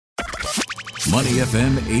Money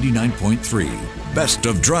FM 89.3. Best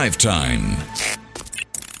of Drive Time.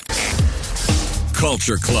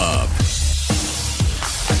 Culture Club.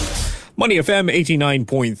 Money FM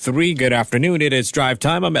 89.3. Good afternoon. It is Drive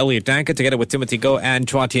Time. I'm Elliot Danker together with Timothy Go and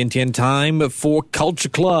Chua Tian Tian. Time for Culture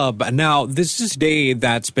Club. Now, this is a day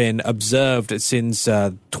that's been observed since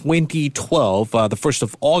 2012, the 1st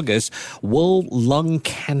of August, World Lung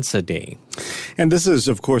Cancer Day. And this is,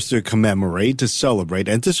 of course, to commemorate, to celebrate,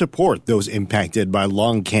 and to support those impacted by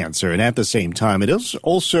lung cancer. And at the same time, it is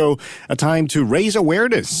also a time to raise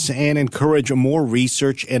awareness and encourage more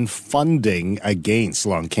research and funding against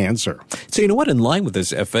lung cancer. So you know what? In line with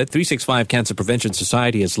this effort, 365 Cancer Prevention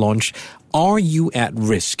Society has launched Are You at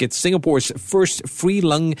Risk? It's Singapore's first free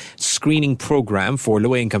lung screening program for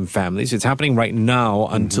lower-income families. It's happening right now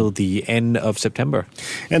until the end of September.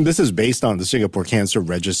 And this is based on the Singapore Cancer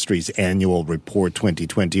Registry's annual report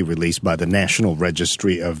 2020 released by the National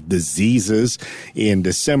Registry of Diseases in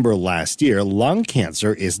December last year. Lung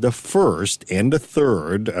cancer is the first and the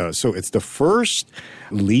third, so it's the first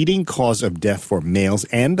leading cause of death for males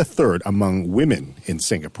and the third among women in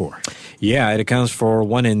Singapore. Yeah, it accounts for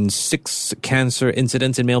 1 in 6 cancer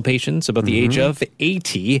incidents in male patients above the age of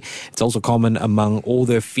 80. It's also common among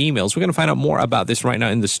older females. We're going to find out more about this right now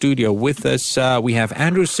in the studio. With us, we have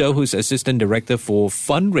Andrew So, who's Assistant Director for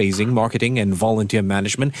Fundraising, Marketing and Volunteer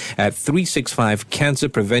Management at 365 Cancer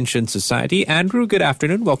Prevention Society. Andrew, good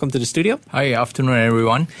afternoon. Welcome to the studio. Hi, afternoon,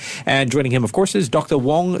 everyone. And joining him, of course, is Dr.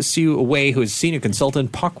 Wong Siu Wei, who is Senior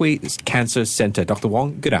Consultant, Parkway Cancer Center. Dr.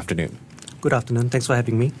 Wong, good afternoon. Good afternoon. Thanks for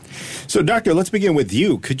having me. So, Doctor, let's begin with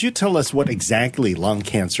you. Could you tell us what exactly lung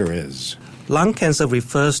cancer is? Lung cancer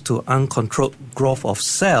refers to uncontrolled growth of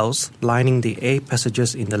cells lining the air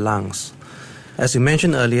passages in the lungs. As you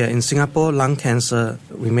mentioned earlier, in Singapore, lung cancer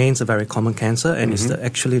remains a very common cancer and is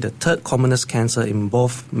actually the third commonest cancer in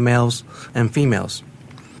both males and females.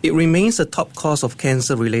 It remains the top cause of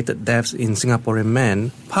cancer-related deaths in Singaporean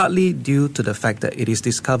men, partly due to the fact that it is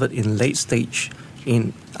discovered in late stage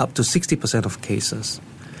in up to 60% of cases.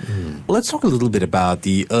 Let's talk a little bit about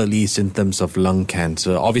the early symptoms of lung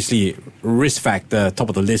cancer. Obviously, risk factor, top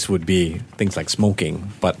of the list would be things like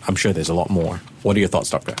smoking, but I'm sure there's a lot more. What are your thoughts,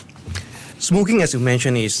 Doctor? Smoking, as you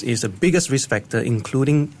mentioned, is the biggest risk factor,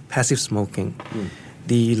 including passive smoking.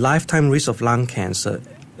 The lifetime risk of lung cancer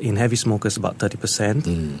in heavy smokers is about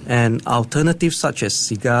 30%, and alternatives such as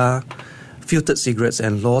cigar, filtered cigarettes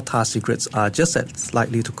and low-tar cigarettes are just as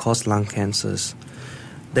likely to cause lung cancers.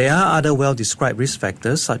 There are other well-described risk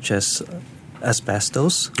factors such as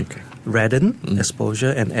asbestos, radon exposure,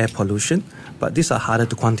 and air pollution, but these are harder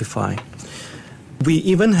to quantify. We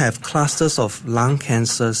even have clusters of lung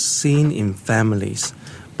cancer seen in families,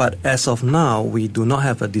 but as of now, we do not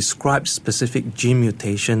have a described specific gene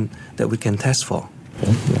mutation that we can test for.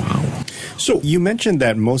 Wow. So you mentioned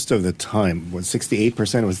that most of the time,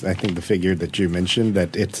 68% was, I think, the figure that you mentioned,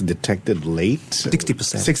 that it's detected late?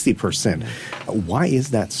 60%. 60%. Why is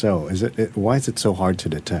that so? Why is it so hard to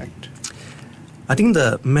detect? I think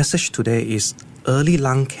the message today is early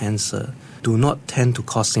lung cancer do not tend to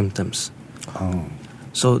cause symptoms. Oh.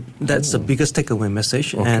 So that's the biggest takeaway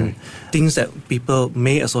message. Okay. And things that people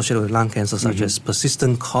may associate with lung cancer, such as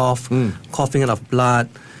persistent cough, coughing out of blood,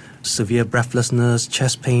 severe breathlessness,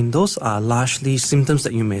 chest pain, those are largely symptoms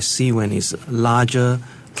that you may see when it's larger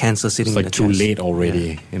cancer sitting in the chest. It's like too late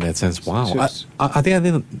already in that sense. Wow. Are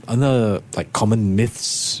there other like common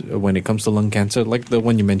myths when it comes to lung cancer? Like the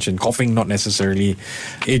one you mentioned, coughing, not necessarily.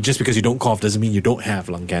 Just because you don't cough doesn't mean you don't have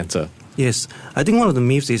lung cancer. Yes. I think one of the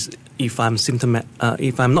myths is if I'm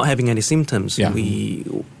not having any symptoms,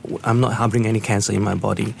 I'm not harboring any cancer in my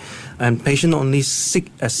body. And patients only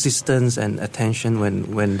seek assistance and attention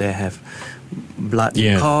when they have blood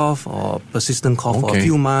cough or persistent cough for a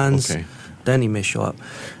few months. Then it may show up.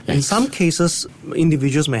 Yes. In some cases,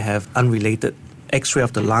 individuals may have unrelated X-ray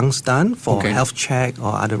of the lungs done for health check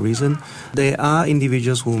or other reason. There are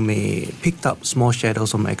individuals who may pick up small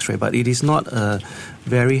shadows from X-ray, but it is not a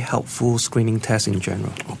very helpful screening test in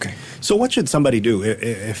general. Okay. So what should somebody do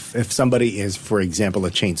if somebody is, for example,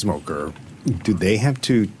 a chain smoker? Do they have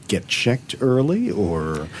to get checked early,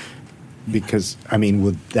 or because, I mean,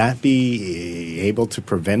 would that be able to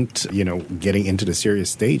prevent, getting into the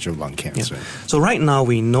serious stage of lung cancer? Yeah. So right now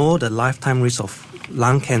we know the lifetime risk of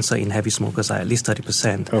lung cancer in heavy smokers are at least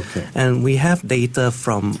 30%. Okay. And we have data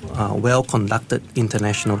from well-conducted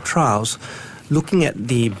international trials looking at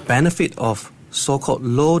the benefit of so-called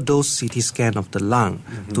low-dose CT scan of the lung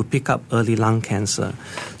to pick up early lung cancer.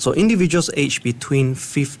 So individuals aged between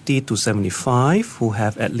 50 to 75 who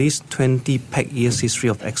have at least 20 PEG years history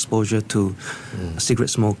of exposure to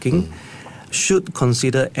cigarette smoking should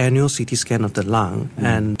consider annual CT scan of the lung,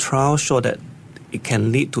 and trials show that it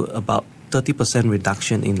can lead to about 30%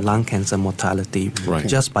 reduction in lung cancer mortality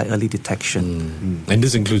just by early detection. And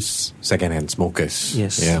this includes secondhand smokers.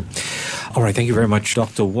 Yes. Yeah. All right. Thank you very much,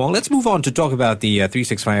 Dr. Wong. Let's move on to talk about the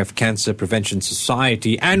 365 Cancer Prevention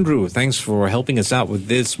Society. Andrew, thanks for helping us out with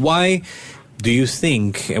this. Why do you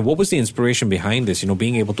think, and what was the inspiration behind this,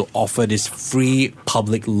 being able to offer this free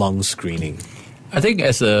public lung screening? I think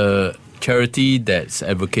as a charity that's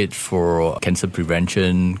advocate for cancer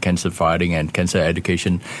prevention, cancer fighting, and cancer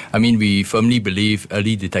education, we firmly believe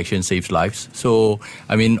early detection saves lives. So,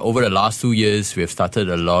 over the last 2 years, we have started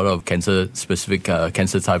a lot of cancer-specific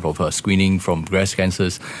cancer type of screening, from breast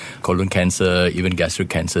cancers, colon cancer, even gastric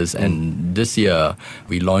cancers. And this year,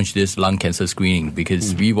 we launched this lung cancer screening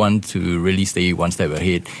because we want to really stay one step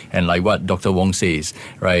ahead. And like what Dr. Wong says,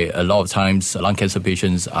 right, a lot of times lung cancer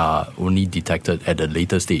patients are only detected at a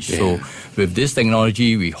later stage. Yeah. So with this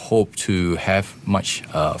technology, we hope to have much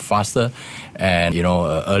faster and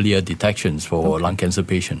earlier detections for lung cancer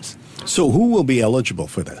patients. So who will be eligible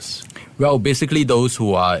for this? Well, basically those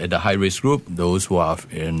who are at the high-risk group, those who are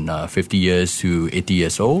in 50 years to 80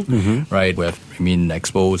 years old, right, who have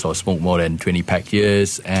exposed or smoked more than 20 pack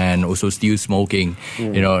years, and also still smoking,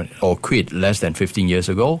 or quit less than 15 years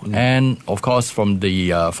ago. And, of course, from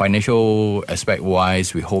the financial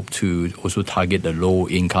aspect-wise, we hope to also target the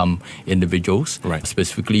low-income individuals,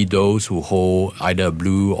 specifically those who hold either a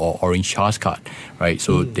blue or orange CHARS card, right?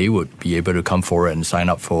 So they would be able to come forward and sign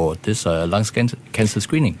up for this lung cancer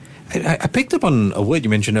screening. I picked up on a word you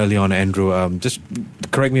mentioned early on, Andrew. Just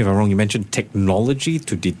correct me if I'm wrong. You mentioned technology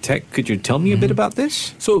to detect. Could you tell me a bit about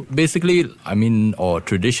this? So basically, or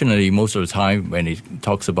traditionally, most of the time when it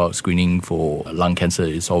talks about screening for lung cancer,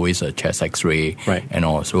 it's always a chest X-ray and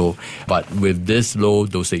all. So, but with this low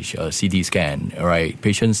dosage CT scan, right,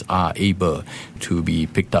 patients are able to be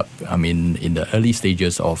picked up, in the early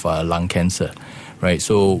stages of lung cancer. Right,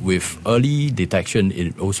 so with early detection,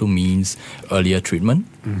 it also means earlier treatment,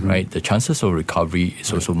 right? The chances of recovery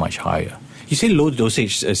is also much higher. You say low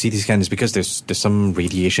dosage CT scan is because there's some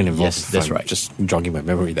radiation involved. Yes, that's right. Just jogging my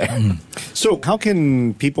memory there. So how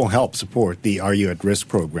can people help support the Are You at Risk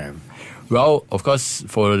program? Well, of course,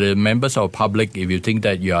 for the members of the public, if you think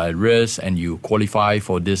that you are at risk and you qualify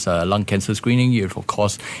for this lung cancer screening, of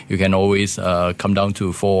course, you can always come down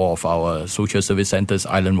to 4 of our social service centers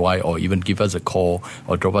island-wide, or even give us a call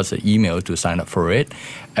or drop us an email to sign up for it.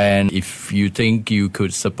 And if you think you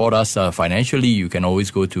could support us financially, you can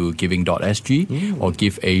always go to giving.sg or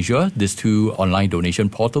Give Asia, these 2 online donation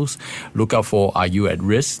portals. Look out for Are You at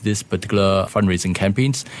Risk, this particular fundraising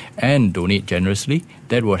campaigns, and donate generously.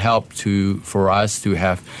 That will help for us to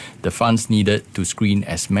have the funds needed to screen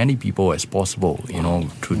as many people as possible,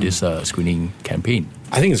 through this screening campaign.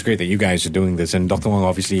 I think it's great that you guys are doing this. And Dr. Wong,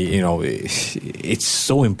 obviously, it's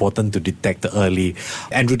so important to detect early.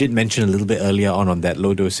 Andrew did mention a little bit earlier on that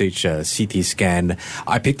low dosage CT scan.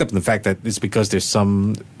 I picked up on the fact that it's because there's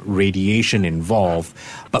some radiation involved.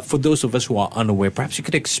 But for those of us who are unaware, perhaps you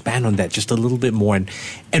could expand on that just a little bit more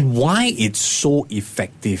and why it's so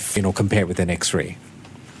effective, compared with an X-ray.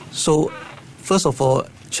 So, first of all,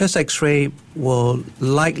 chest X-ray will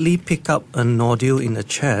likely pick up a nodule in the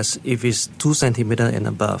chest if it's 2 centimeters and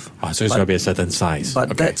above. So it's got to be a certain size.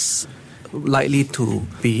 But that's likely to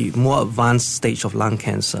be more advanced stage of lung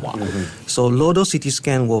cancer. Wow. So low-dose CT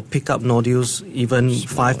scan will pick up nodules even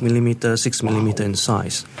 5 millimeters, 6 millimeters in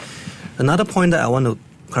size. Another point that I want to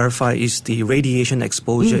clarify is the radiation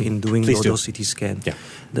exposure in doing low-dose CT scan. Yeah.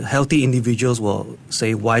 The healthy individuals will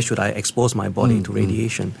say, why should I expose my body to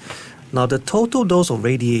radiation? Now, the total dose of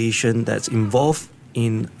radiation that's involved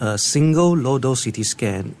in a single low-dose CT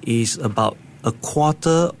scan is about a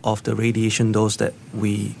quarter of the radiation dose that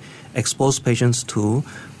we expose patients to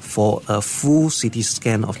for a full CT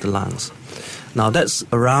scan of the lungs. Now, that's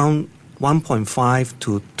around 1.5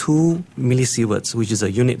 to 2 millisieverts, which is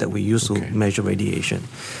a unit that we use to measure radiation.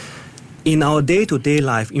 In our day-to-day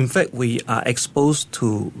life, in fact, we are exposed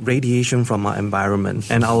to radiation from our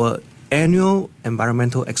environment, and our annual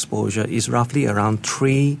environmental exposure is roughly around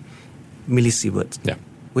 3 millisieverts,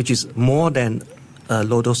 which is more than a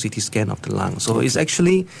low-dose CT scan of the lung. So it's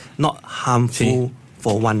actually not harmful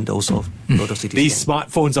for one dose of low-dose CT scan. These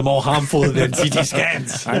smartphones are more harmful than CT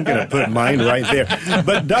scans. I'm going to put mine right there.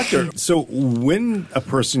 But doctor, so when a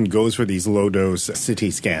person goes for these low-dose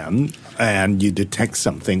CT scan and you detect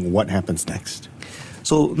something, what happens next?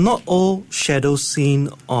 So not all shadows seen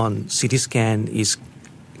on CT scan is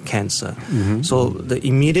cancer. So the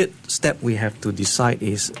immediate step we have to decide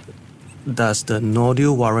is does the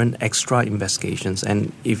nodule warrant extra investigations?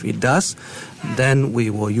 And if it does, then we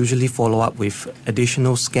will usually follow up with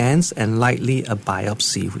additional scans and likely a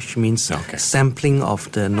biopsy, which means sampling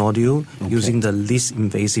of the nodule using the least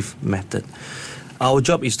invasive method. Our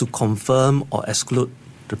job is to confirm or exclude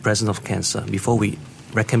the presence of cancer before we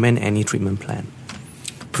recommend any treatment plan.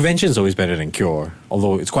 Prevention is always better than cure,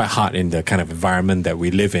 although it's quite hard in the kind of environment that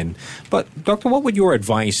we live in. But, Doctor, what would your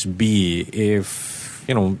advice be if,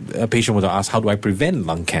 a patient were to ask, how do I prevent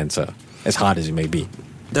lung cancer, as hard as it may be?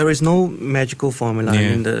 There is no magical formula.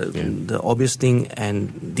 The obvious thing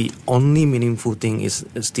and the only meaningful thing is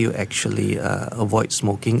still actually avoid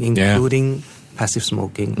smoking, including passive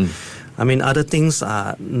smoking. Other things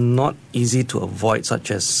are not easy to avoid, such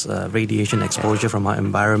as radiation exposure from our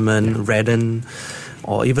environment, radon,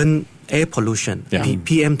 or even air pollution.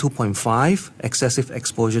 PM 2.5, excessive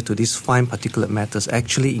exposure to these fine particulate matters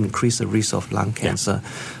actually increase the risk of lung cancer.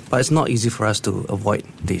 But it's not easy for us to avoid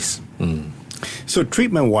this. So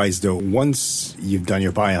treatment-wise, though, once you've done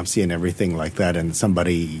your biopsy and everything like that, and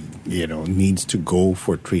somebody, needs to go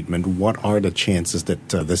for treatment, what are the chances that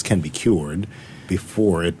this can be cured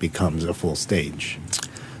before it becomes a full stage?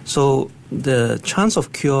 So the chance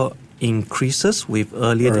of cure increases with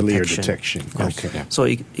earlier detection. Okay. So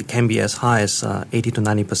it can be as high as 80 to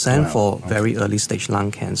 90% for very early stage lung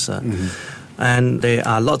cancer. And there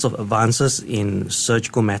are lots of advances in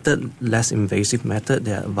surgical method, less invasive method.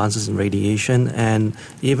 There are advances in radiation, and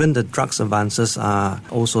even the drugs advances are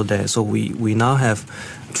also there. So we now have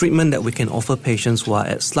treatment that we can offer patients who are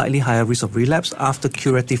at slightly higher risk of relapse after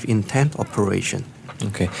curative intent operation.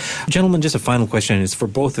 Okay. Gentlemen, just a final question. It's for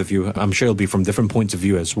both of you. I'm sure it'll be from different points of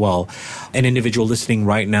view as well. An individual listening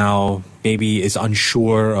right now maybe is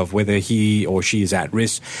unsure of whether he or she is at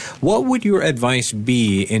risk. What would your advice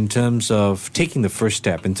be in terms of taking the first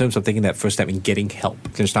step, in terms of taking that first step in getting help?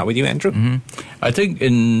 Can I start with you, Andrew? I think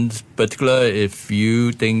in particular, if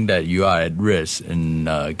you think that you are at risk in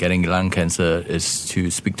getting lung cancer, is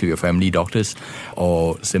to speak to your family doctors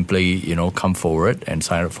or simply, come forward and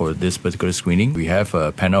sign up for this particular screening. We have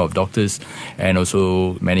a panel of doctors and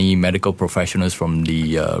also many medical professionals from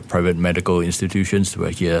the private medical institutions who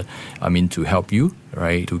are here, to help you,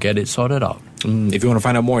 right, to get it sorted out. If you want to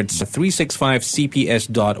find out more, it's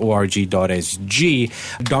 365cps.org.sg.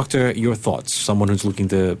 Doctor, your thoughts, someone who's looking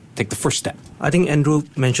to take the first step. I think Andrew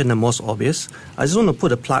mentioned the most obvious. I just want to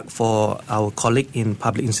put a plug for our colleague in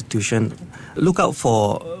public institution. Look out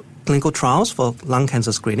for clinical trials for lung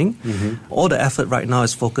cancer screening. All the effort right now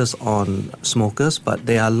is focused on smokers, but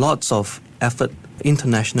there are lots of effort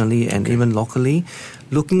internationally and even locally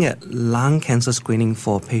looking at lung cancer screening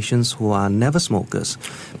for patients who are never smokers,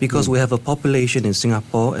 because we have a population in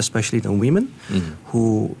Singapore, especially the women,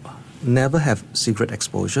 who never have cigarette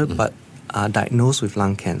exposure but are diagnosed with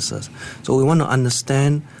lung cancer. So we want to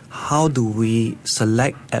understand how do we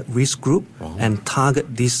select at-risk group and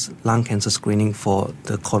target this lung cancer screening for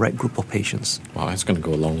the correct group of patients. Wow, that's going to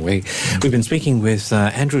go a long way. We've been speaking with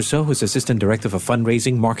Andrew So, who's Assistant Director for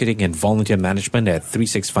Fundraising, Marketing and Volunteer Management at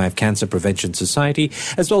 365 Cancer Prevention Society,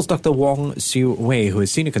 as well as Dr. Wong Siu Wei, who is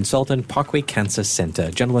Senior Consultant, Parkway Cancer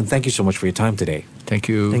Centre. Gentlemen, thank you so much for your time today. Thank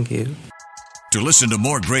you. Thank you. To listen to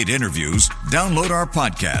more great interviews, download our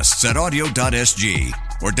podcasts at audio.sg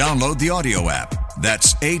or download the audio app.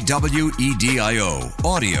 That's AWEDIO,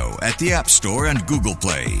 audio at the App Store and Google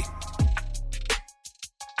Play.